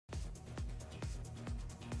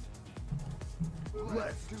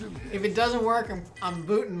If it doesn't work, I'm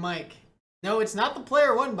booting Mike. No, it's not the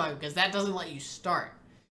player 1 bug, because that doesn't let you start.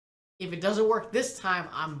 If it doesn't work this time,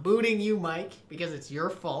 I'm booting you, Mike, because it's your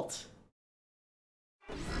fault.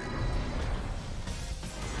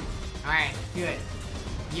 Alright, good.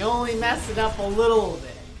 You only messed it up a little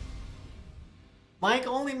bit. Mike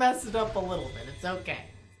only messed it up a little bit. It's okay.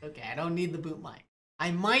 It's okay. I don't need the boot Mike. I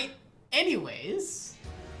might anyways,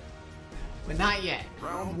 but not yet.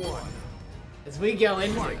 Round 1. As we go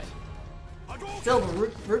into it.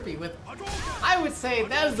 SilverRupee with, I would say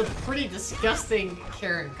that is a pretty disgusting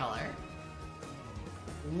Karin color.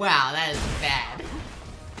 Wow, that is bad.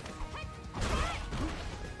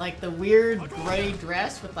 Like the weird gray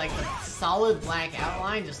dress with like the solid black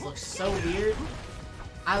outline just looks so weird.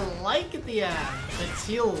 I like the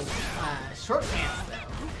teal short pants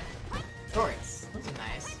though. Shorts, those are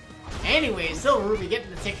nice. Anyways, SilverRupee getting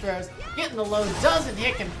the tick throws, getting the low, doesn't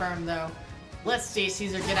hit confirm though. Lets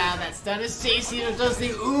JCaesar get out of that stun as JCaesar does the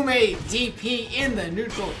Ume DP in the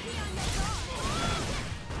neutral.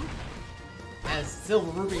 As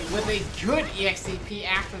SilverRupee with a good EXCP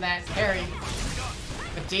after that parry.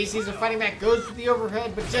 But JCaesar fighting back, goes for the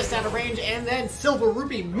overhead, but just out of range, and then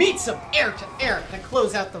SilverRupee meets him air to air to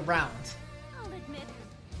close out the round.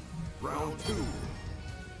 Round 2.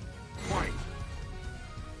 Fight.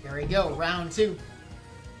 Here we go, round 2.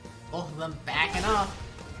 Both of them backing off.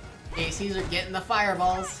 JCaesar getting the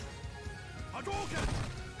fireballs. I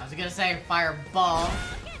was gonna say fireball,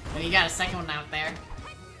 but he got a second one out there.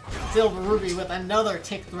 SilverRupee with another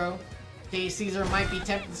tick throw. JCaesar might be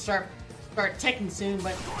tempted to start ticking soon,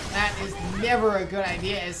 but that is never a good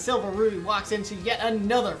idea as SilverRupee walks into yet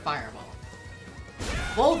another fireball.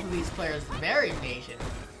 Both of these players very patient.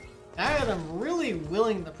 Neither of them really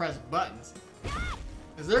willing to press buttons,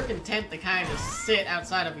 because they're content to kind of sit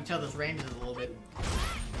outside of each other's ranges a little bit.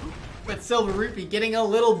 But SilverRupee getting a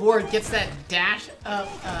little bored, gets that dash up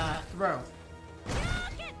throw.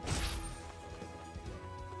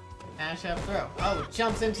 Dash up throw. Oh,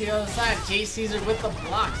 jumps into the other side. JCaesar with the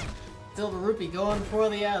blocks. SilverRupee going for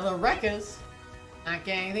the Rekkas. Not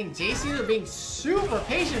getting anything. JCaesar being super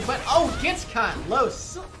patient, but oh, gets caught low.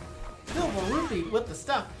 SilverRupee with the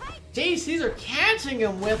stuff. JCaesar catching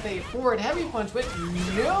him with a forward heavy punch with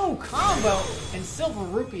no combo, and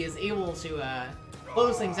SilverRupee is able to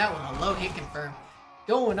close things out with a low hit confirm,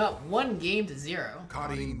 going up 1-0.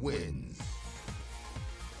 Karin wins.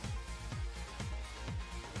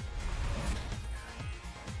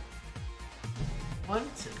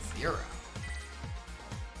 1-0.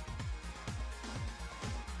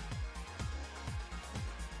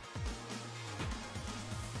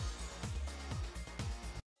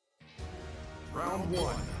 Round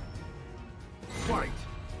 1. Fight.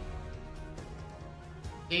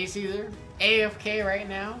 JCaesar AFK right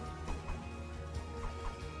now.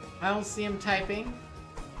 I don't see him typing.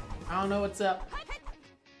 I don't know what's up.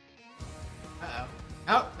 Uh-oh.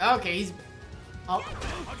 Oh, okay,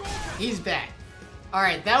 he's back. All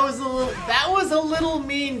right, that was a little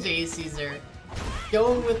mean, JCaesar.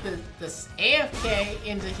 Going with this AFK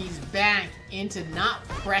into he's back into not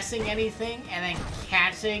pressing anything and then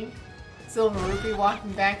catching SilverRupee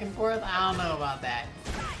walking back and forth. I don't know about that.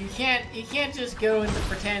 You can't just go into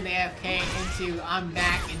pretend AFK into I'm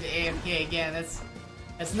back into AFK again.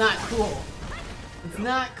 That's not cool. It's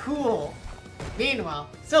not cool. Meanwhile,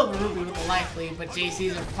 SilverRupee with the life lead, but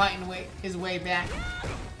JCaesar fighting his way back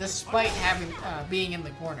despite having being in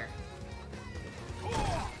the corner.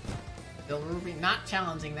 SilverRupee not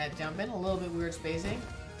challenging that jump in, a little bit weird spacing.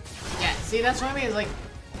 Yeah, see, that's what I mean. It's like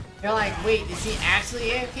you're like, wait, is he actually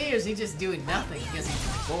AFK or is he just doing nothing because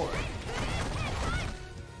he's bored?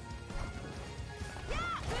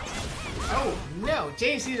 Oh no,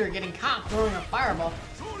 JCaesar getting caught throwing a fireball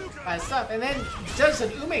by stuff, and then does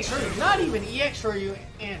an Ume Shoryu, not even EX Shoryu,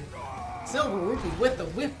 and SilverRupee with the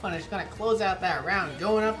whiff punish gonna close out that round,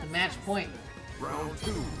 going up to match point. Round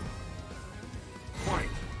 2. Fight.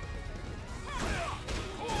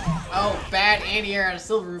 Oh, bad anti-air out of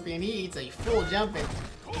SilverRupee, and he eats a full jump in.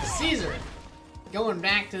 Caesar going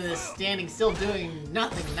back to this standing still doing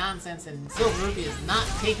nothing nonsense, and SilverRupee is not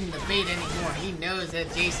taking the bait anymore. He knows that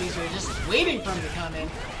JCaesar is just waiting for him to come in.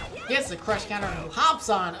 Gets the crush counter and hops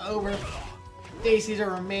on over.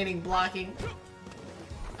 JCaesar remaining blocking.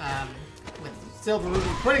 With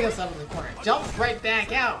SilverRupee putting himself in the corner. Jumps right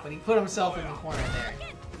back out, but he put himself in the corner there.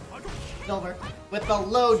 Silver with the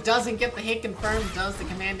low, doesn't get the hit confirmed, does the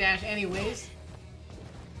command dash anyways.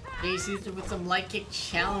 JCaesar with some light kick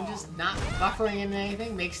challenges, not buffering in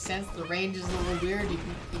anything. Makes sense, the range is a little weird. You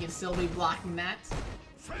can still be blocking that.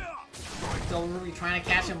 SilverRupee trying to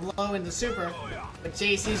catch him low in the super, but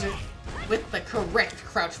JCaesar with the correct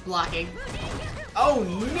crouch blocking. Oh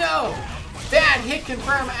no! Bad hit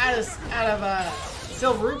confirm out of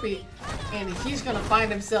SilverRupee, and he's gonna find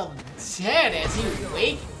himself dead as he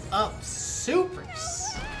wake up supers.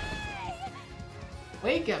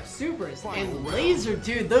 Wake up supers and laser,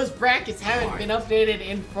 dude. Those brackets haven't been updated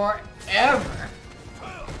in forever.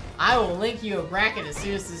 I will link you a bracket as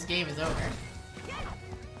soon as this game is over.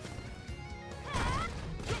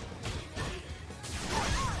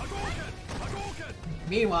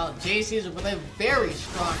 Meanwhile, JCaesar with a very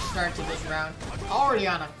strong start to this round, already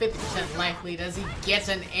on a 50% life lead as he gets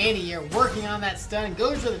an anti-air, working on that stun,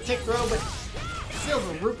 goes for the tick throw, but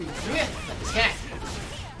SilverRupee with the tech.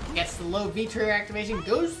 Gets the low V-trigger activation,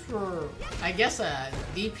 goes for, I guess, a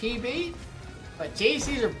DP bait, but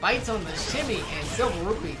JCaesar bites on the shimmy and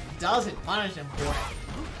SilverRupee doesn't punish him for it.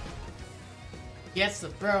 Gets the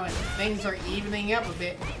throw and things are evening up a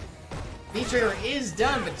bit. V-trigger is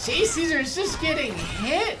done, but JCaesar is just getting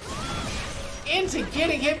hit into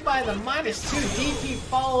getting hit by the -2 DP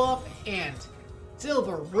follow-up, and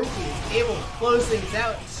SilverRupee is able to close things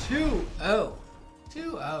out 2-0.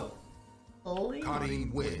 2-0.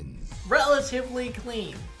 Karin wins. Relatively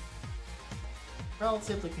clean.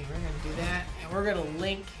 Relatively clean. We're gonna do that, and we're gonna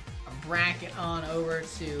link a bracket on over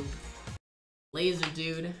to Laser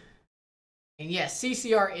Dude. And yes,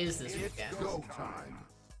 CCR is this weekend. Go time.